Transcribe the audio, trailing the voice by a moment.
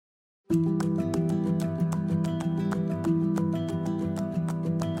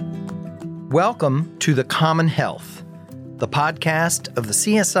Welcome to The Common Health, the podcast of the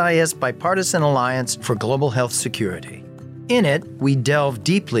CSIS Bipartisan Alliance for Global Health Security. In it, we delve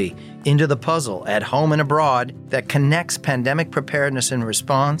deeply into the puzzle at home and abroad that connects pandemic preparedness and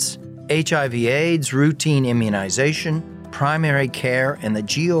response, HIV/AIDS, routine immunization, primary care, and the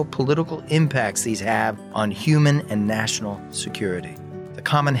geopolitical impacts these have on human and national security. The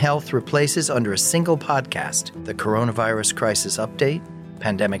Common Health replaces under a single podcast the Coronavirus Crisis Update,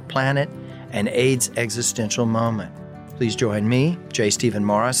 Pandemic Planet, and AIDS Existential Moment. Please join me, J. Stephen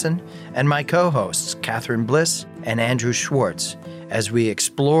Morrison, and my co-hosts, Catherine Bliss and Andrew Schwartz, as we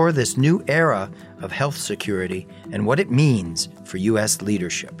explore this new era of health security and what it means for U.S.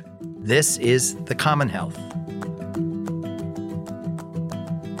 leadership. This is The Common Health.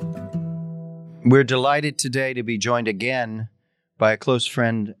 We're delighted today to be joined again by a close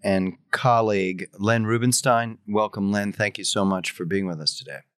friend and colleague, Len Rubenstein. Welcome, Len. Thank you so much for being with us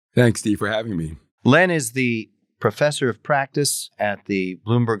today. Thanks, Steve, for having me. Len is the professor of practice at the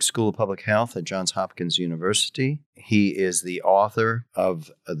Bloomberg School of Public Health at Johns Hopkins University. He is the author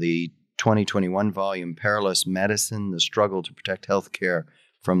of the 2021 volume, Perilous Medicine, The Struggle to Protect Healthcare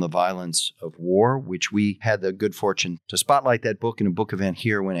from the Violence of War, which we had the good fortune to spotlight that book in a book event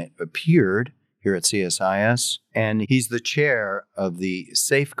here when it appeared here at CSIS. And he's the chair of the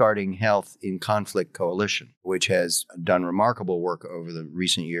Safeguarding Health in Conflict Coalition, which has done remarkable work over the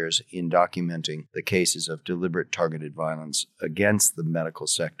recent years in documenting the cases of deliberate targeted violence against the medical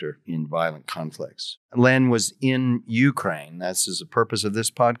sector in violent conflicts. Len was in Ukraine. That's the purpose of this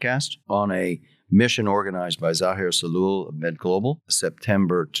podcast, on a mission organized by Zahir Salul of Med Global.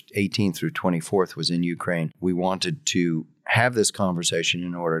 September 18th through 24th was in Ukraine. We wanted to have this conversation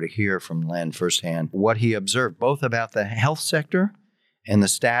in order to hear from Len firsthand what he observed, both about the health sector and the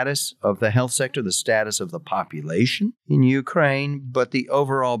status of the health sector, the status of the population in Ukraine, but the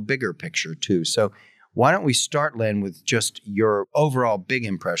overall bigger picture too. So why don't we start, Len, with just your overall big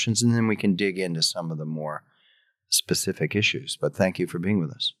impressions, and then we can dig into some of the more specific issues. But thank you for being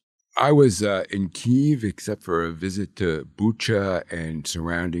with us. I was in Kyiv, except for a visit to Bucha and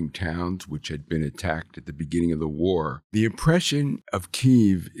surrounding towns, which had been attacked at the beginning of the war. The impression of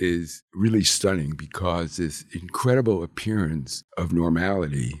Kyiv is really stunning because this incredible appearance of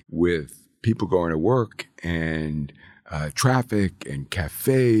normality with people going to work and traffic and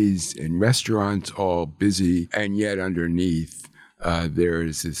cafes and restaurants all busy, and yet underneath there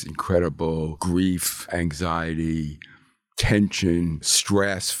is this incredible grief, anxiety, tension,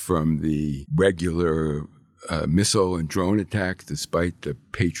 stress from the regular missile and drone attacks, despite the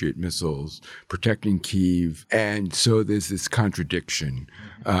Patriot missiles protecting Kyiv. And so there's this contradiction.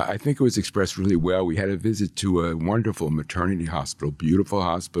 I think it was expressed really well. We had a visit to a wonderful maternity hospital, beautiful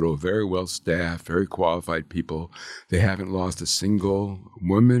hospital, very well staffed, very qualified people. They haven't lost a single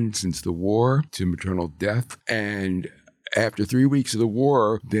woman since the war to maternal death. And after 3 weeks of the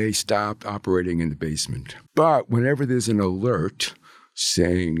war, they stopped operating in the basement. But whenever there's an alert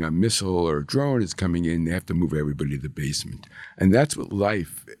saying a missile or a drone is coming in, they have to move everybody to the basement. And that's what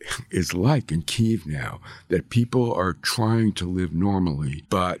life is like in Kyiv now, that people are trying to live normally,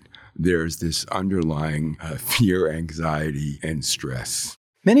 but there's this underlying fear, anxiety, and stress.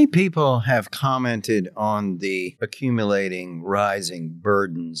 Many people have commented on the accumulating, rising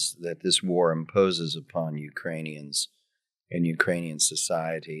burdens that this war imposes upon Ukrainians and Ukrainian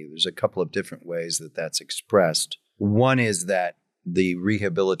society. There's a couple of different ways that that's expressed. One is that the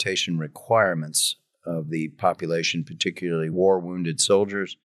rehabilitation requirements of the population, particularly war-wounded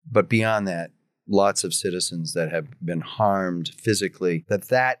soldiers, but beyond that, lots of citizens that have been harmed physically,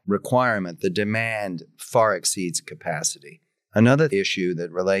 that requirement, the demand, far exceeds capacity. Another issue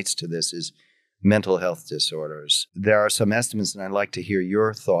that relates to this is mental health disorders. There are some estimates, and I'd like to hear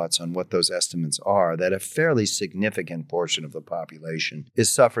your thoughts on what those estimates are, that a fairly significant portion of the population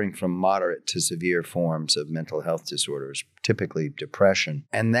is suffering from moderate to severe forms of mental health disorders, typically depression,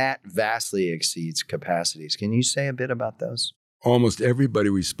 and that vastly exceeds capacities. Can you say a bit about those? Almost everybody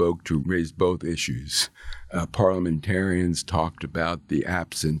we spoke to raised both issues. Parliamentarians talked about the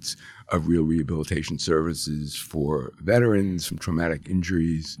absence of real rehabilitation services for veterans from traumatic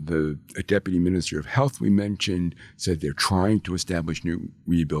injuries. The Deputy Minister of Health we mentioned said they're trying to establish new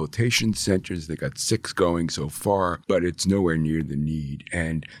rehabilitation centers. They got 6 going so far, but it's nowhere near the need.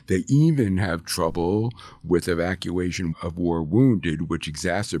 And they even have trouble with evacuation of war wounded, which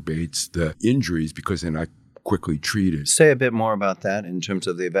exacerbates the injuries because they're not quickly treated. Say a bit more about that in terms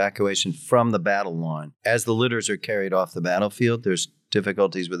of the evacuation from the battle line. As the litters are carried off the battlefield, there's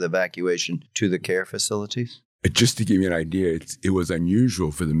difficulties with evacuation to the care facilities? Just to give you an idea, it was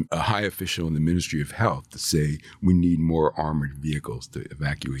unusual for a high official in the Ministry of Health to say we need more armored vehicles to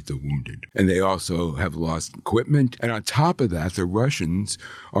evacuate the wounded. And they also have lost equipment. And on top of that, the Russians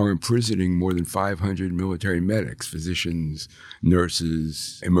are imprisoning more than 500 military medics, physicians,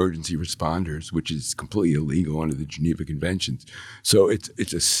 nurses, emergency responders, which is completely illegal under the Geneva Conventions. So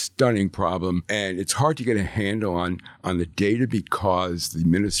it's a stunning problem. And it's hard to get a handle on the data because the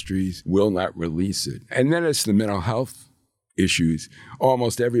ministries will not release it. And then it's the mental health issues.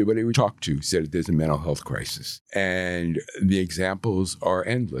 Almost everybody we talked to said there's a mental health crisis. And the examples are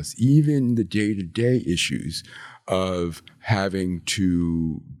endless. Even the day-to-day issues of having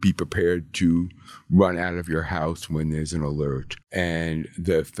to be prepared to run out of your house when there's an alert. And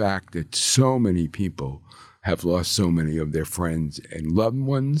the fact that so many people have lost so many of their friends and loved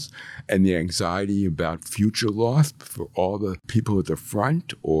ones, and the anxiety about future loss for all the people at the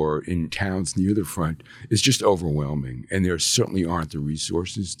front or in towns near the front is just overwhelming. And there certainly aren't the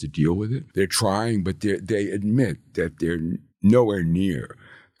resources to deal with it. They're trying, but they admit that they're nowhere near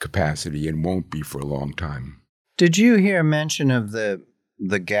capacity and won't be for a long time. Did you hear mention of the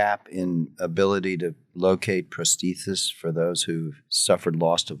gap in ability to locate prostheses for those who've suffered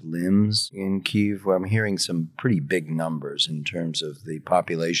loss of limbs in Kyiv? Well, I'm hearing some pretty big numbers in terms of the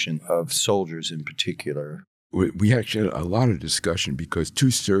population of soldiers in particular. We actually had a lot of discussion because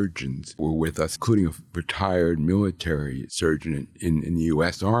two surgeons were with us, including a retired military surgeon in the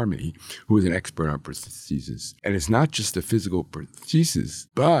U.S. Army who was an expert on prostheses. And it's not just the physical prostheses,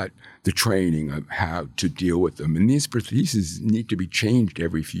 but the training of how to deal with them. And these prostheses need to be changed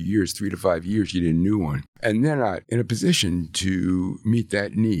every few years, 3 to 5 years, you need a new one. And they're not in a position to meet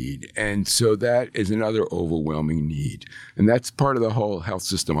that need. And so that is another overwhelming need. And that's part of the whole health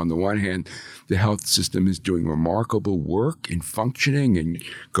system. On the one hand, the health system is doing remarkable work in functioning and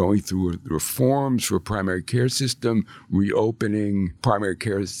going through reforms for primary care system, reopening primary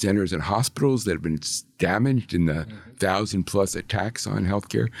care centers and hospitals that have been damaged in the 1,000+ attacks on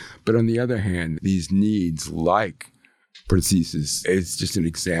healthcare. But on the other hand, these needs like prostheses is just an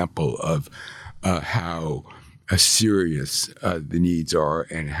example of how serious the needs are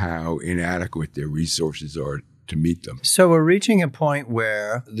and how inadequate their resources are to meet them. So we're reaching a point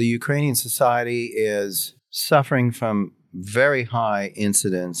where the Ukrainian society is suffering from very high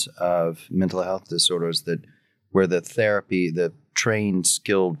incidence of mental health disorders where the therapy, the trained,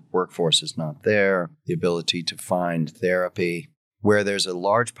 skilled workforce is not there, the ability to find therapy, where there's a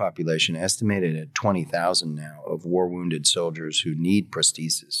large population, estimated at 20,000 now, of war-wounded soldiers who need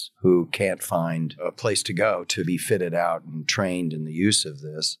prostheses, who can't find a place to go to be fitted out and trained in the use of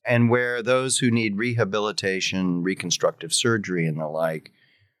this, and where those who need rehabilitation, reconstructive surgery, and the like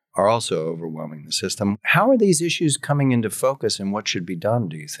are also overwhelming the system. How are these issues coming into focus, and what should be done,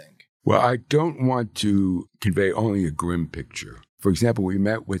 do you think? Well, I don't want to convey only a grim picture. For example, we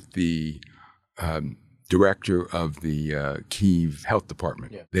met with the director of the Kyiv Health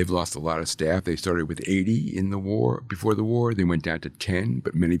Department. Yeah. They've lost a lot of staff. They started with 80 in the war. Before the war, they went down to 10,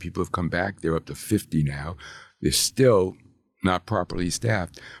 but many people have come back. They're up to 50 now. They're still not properly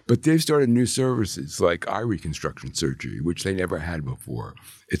staffed, but they've started new services like eye reconstruction surgery, which they never had before.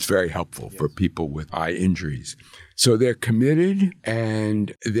 It's very helpful for people with eye injuries. So they're committed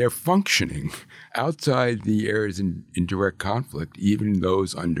and they're functioning outside the areas in direct conflict. Even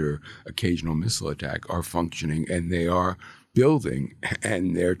those under occasional missile attack are functioning, and they are building,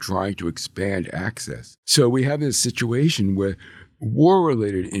 and they're trying to expand access. So we have this situation where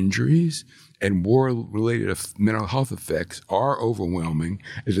war-related injuries and war-related mental health effects are overwhelming.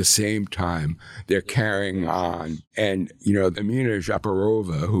 At the same time, they're carrying on. And, Amina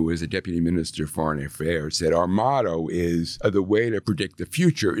Zaporova, who is a deputy minister of foreign affairs, said, our motto is the way to predict the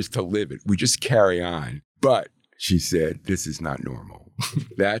future is to live it. We just carry on. But, she said, this is not normal.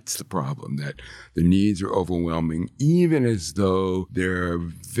 That's the problem, that the needs are overwhelming, even as though they're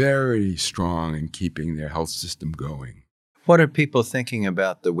very strong in keeping their health system going. What are people thinking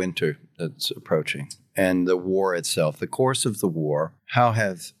about the winter that's approaching and the war itself, the course of the war? How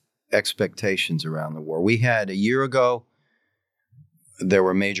have expectations around the war? We had a year ago, there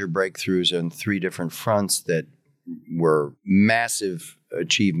were major breakthroughs on 3 different fronts that were massive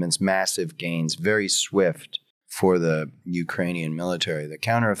achievements, massive gains, very swift for the Ukrainian military. The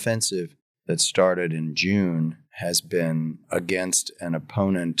counteroffensive that started in June has been against an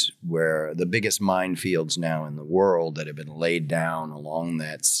opponent where the biggest minefields now in the world that have been laid down along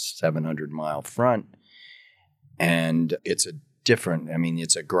that 700-mile front. And it's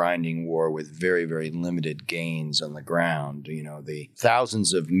a grinding war with very, very limited gains on the ground. The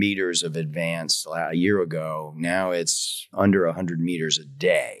thousands of meters of advance a year ago, now it's under 100 meters a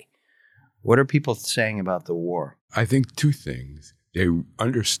day What are people saying about the war? I think two things. They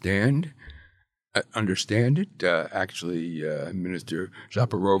understand it. Actually, Minister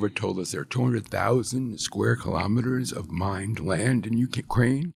Zaporova told us there are 200,000 square kilometers of mined land in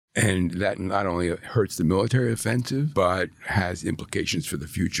Ukraine. And that not only hurts the military offensive, but has implications for the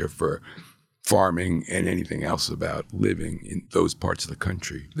future for farming and anything else about living in those parts of the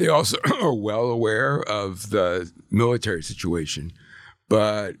country. They also are well aware of the military situation,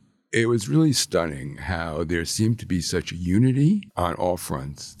 but it was really stunning how there seemed to be such a unity on all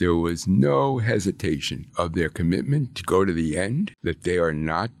fronts. There was no hesitation of their commitment to go to the end, that they are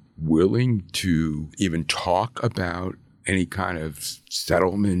not willing to even talk about any kind of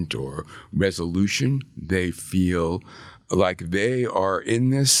settlement or resolution. They feel like they are in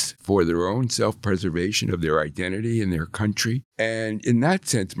this for their own self-preservation of their identity and their country. And in that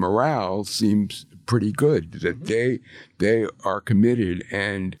sense, morale seems pretty good, that they are committed.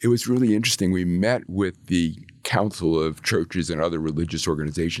 And it was really interesting. We met with the Council of Churches and other religious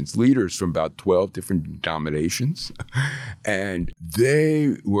organizations, leaders from about 12 different denominations. And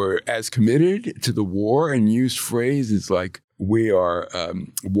they were as committed to the war and used phrases like, we are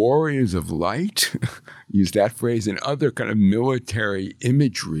warriors of light, use that phrase, and other kind of military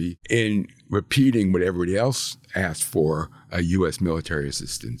imagery in repeating what everybody else asked for, U.S. military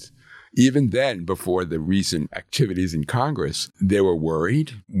assistance. Even then, before the recent activities in Congress, they were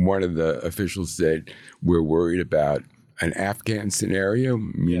worried. One of the officials said, we're worried about an Afghan scenario,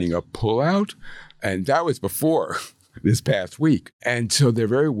 meaning a pullout. And that was before this past week. And so they're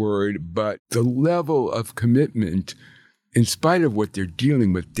very worried, but the level of commitment, in spite of what they're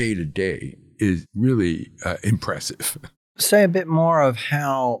dealing with day to day, is really impressive. Say a bit more of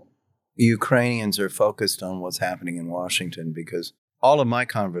how Ukrainians are focused on what's happening in Washington, because all of my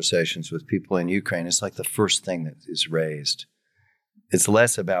conversations with people in Ukraine, it's like the first thing that is raised. It's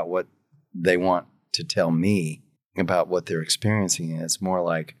less about what they want to tell me about what they're experiencing, and it's more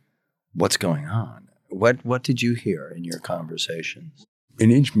like, what's going on? What did you hear in your conversations?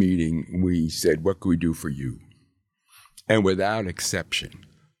 In each meeting, we said, what can we do for you? And without exception,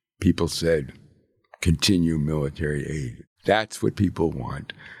 people said, continue military aid. That's what people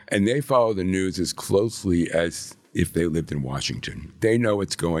want. And they follow the news as closely as if they lived in Washington. They know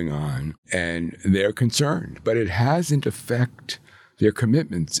what's going on, and they're concerned. But it hasn't affected their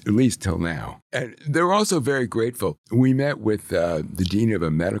commitments, at least till now. And they're also very grateful. We met with the dean of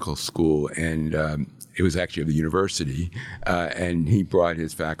a medical school, and it was actually of the university, and he brought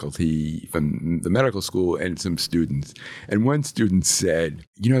his faculty from the medical school and some students. And one student said,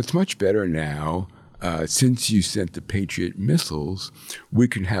 it's much better now, since you sent the Patriot missiles, we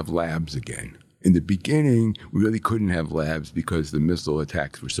can have labs again. In the beginning, we really couldn't have labs because the missile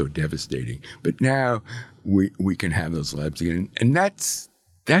attacks were so devastating. But now we can have those labs again. And that's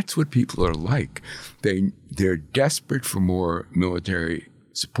what people are like. They're desperate for more military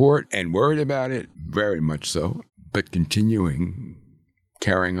support and worried about it, very much so, but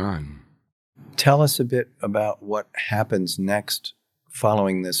carrying on. Tell us a bit about what happens next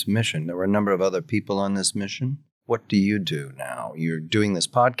following this mission. There were a number of other people on this mission. What do you do now? You're doing this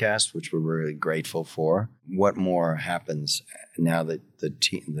podcast, which we're really grateful for. What more happens now that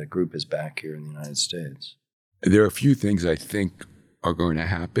the group is back here in the United States? There are a few things I think are going to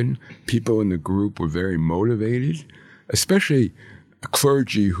happen. People in the group were very motivated, especially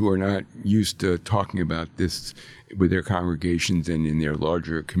clergy who are not used to talking about this with their congregations and in their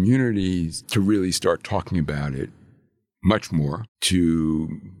larger communities, to really start talking about it much more,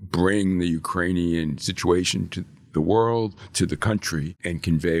 to bring the Ukrainian situation to the world, to the country, and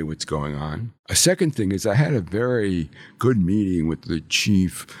convey what's going on. A second thing is I had a very good meeting with the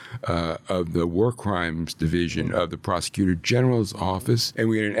chief of the War Crimes Division of the Prosecutor General's office, and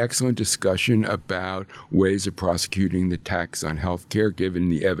we had an excellent discussion about ways of prosecuting the tax on health care, given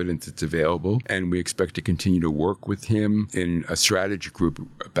the evidence that's available, and we expect to continue to work with him in a strategy group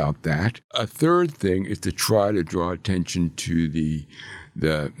about that. A third thing is to try to draw attention to the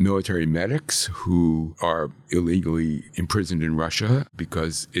military medics who are illegally imprisoned in Russia,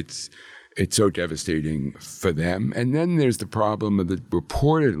 because it's so devastating for them. And then there's the problem of the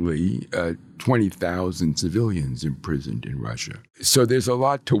reportedly 20,000 civilians imprisoned in Russia. So there's a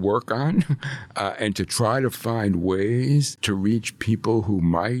lot to work on and to try to find ways to reach people who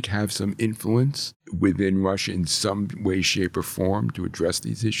might have some influence within Russia in some way, shape, or form to address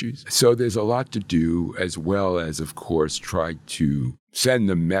these issues. So there's a lot to do, as well as, of course, try to send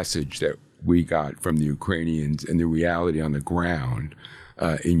the message that we got from the Ukrainians and the reality on the ground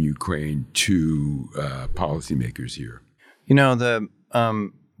in Ukraine to policymakers here. The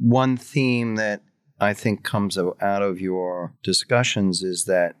one theme that I think comes out of your discussions is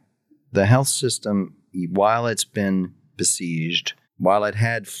that the health system, while it's been besieged, while it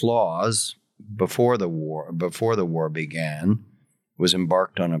had flaws before the war began, was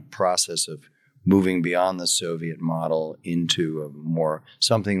embarked on a process of moving beyond the Soviet model into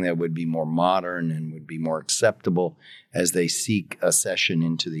something that would be more modern and would be more acceptable as they seek accession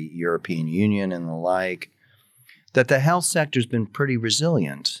into the European Union and the like, that the health sector's been pretty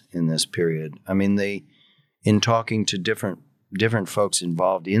resilient in this period. I mean, in talking to different folks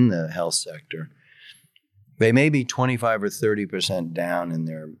involved in the health sector, they may be 25 or 30% down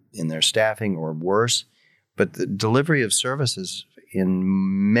in their staffing or worse, but the delivery of services in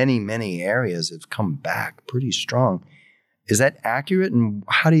many, many areas have come back pretty strong. Is that accurate, and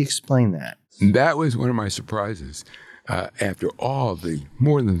how do you explain that? That was one of my surprises. After all the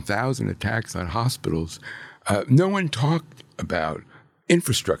more than 1,000 attacks on hospitals, no one talked about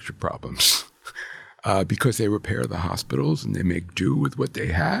infrastructure problems because they repair the hospitals and they make do with what they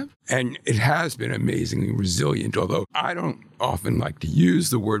have. And it has been amazingly resilient, although I don't often like to use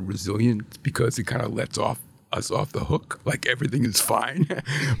the word resilient because it kind of lets us off the hook, like everything is fine.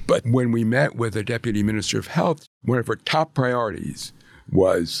 But when we met with the Deputy Minister of Health, one of her top priorities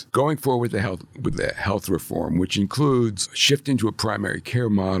was going forward with the health reform, which includes shifting to a primary care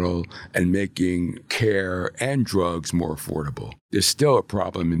model and making care and drugs more affordable. There's still a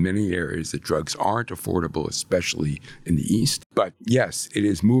problem in many areas that drugs aren't affordable, especially in the East. But yes, it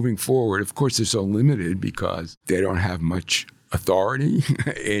is moving forward. Of course, they're so limited because they don't have much authority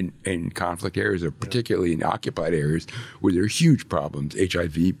in conflict areas, or particularly in occupied areas where there are huge problems.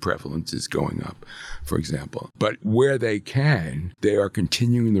 HIV prevalence is going up, for example. But where they can, they are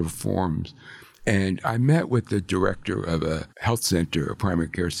continuing the reforms. And I met with the director of a health center, a primary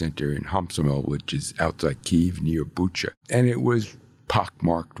care center in Homsomel, which is outside Kyiv near Bucha. And it was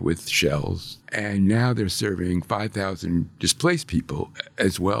pockmarked with shells. And now they're serving 5,000 displaced people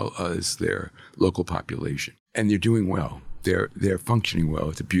as well as their local population. And they're doing well. They're functioning well.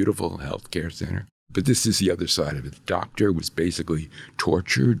 It's a beautiful healthcare center. But this is the other side of it. The doctor was basically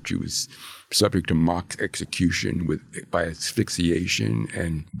tortured. She was subject to mock execution by asphyxiation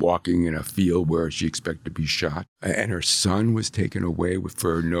and walking in a field where she expected to be shot. And her son was taken away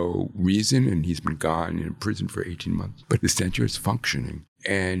for no reason, and he's been gone in prison for 18 months. But the center is functioning.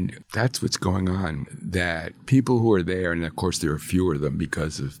 And that's what's going on, that people who are there, and of course there are fewer of them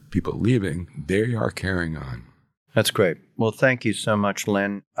because of people leaving, they are carrying on. That's great. Well, thank you so much,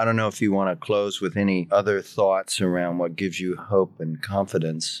 Len. I don't know if you want to close with any other thoughts around what gives you hope and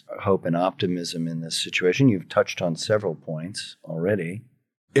confidence, hope and optimism in this situation. You've touched on several points already.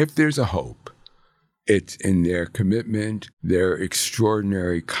 If there's a hope, it's in their commitment, their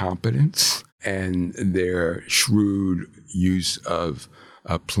extraordinary competence, and their shrewd use of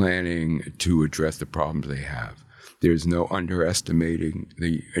planning to address the problems they have. There's no underestimating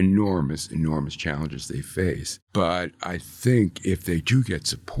the enormous, enormous challenges they face. But I think if they do get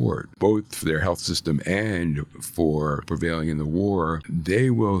support, both for their health system and for prevailing in the war,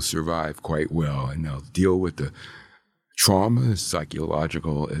 they will survive quite well, and they'll deal with the trauma,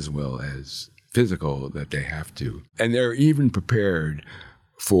 psychological as well as physical, that they have to. And they're even prepared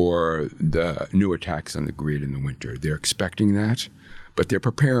for the new attacks on the grid in the winter. They're expecting that. But they're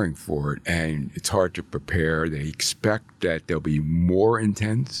preparing for it, and it's hard to prepare. They expect that they'll be more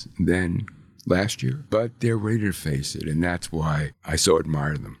intense than last year, but they're ready to face it, and that's why I so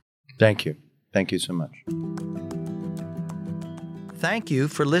admire them. Thank you. Thank you so much. Thank you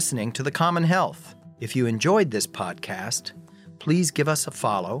for listening to The Common Health. If you enjoyed this podcast, please give us a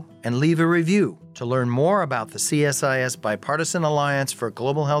follow and leave a review. To learn more about the CSIS Bipartisan Alliance for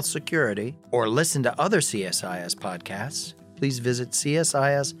Global Health Security or listen to other CSIS podcasts, please visit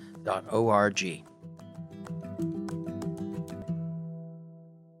csis.org.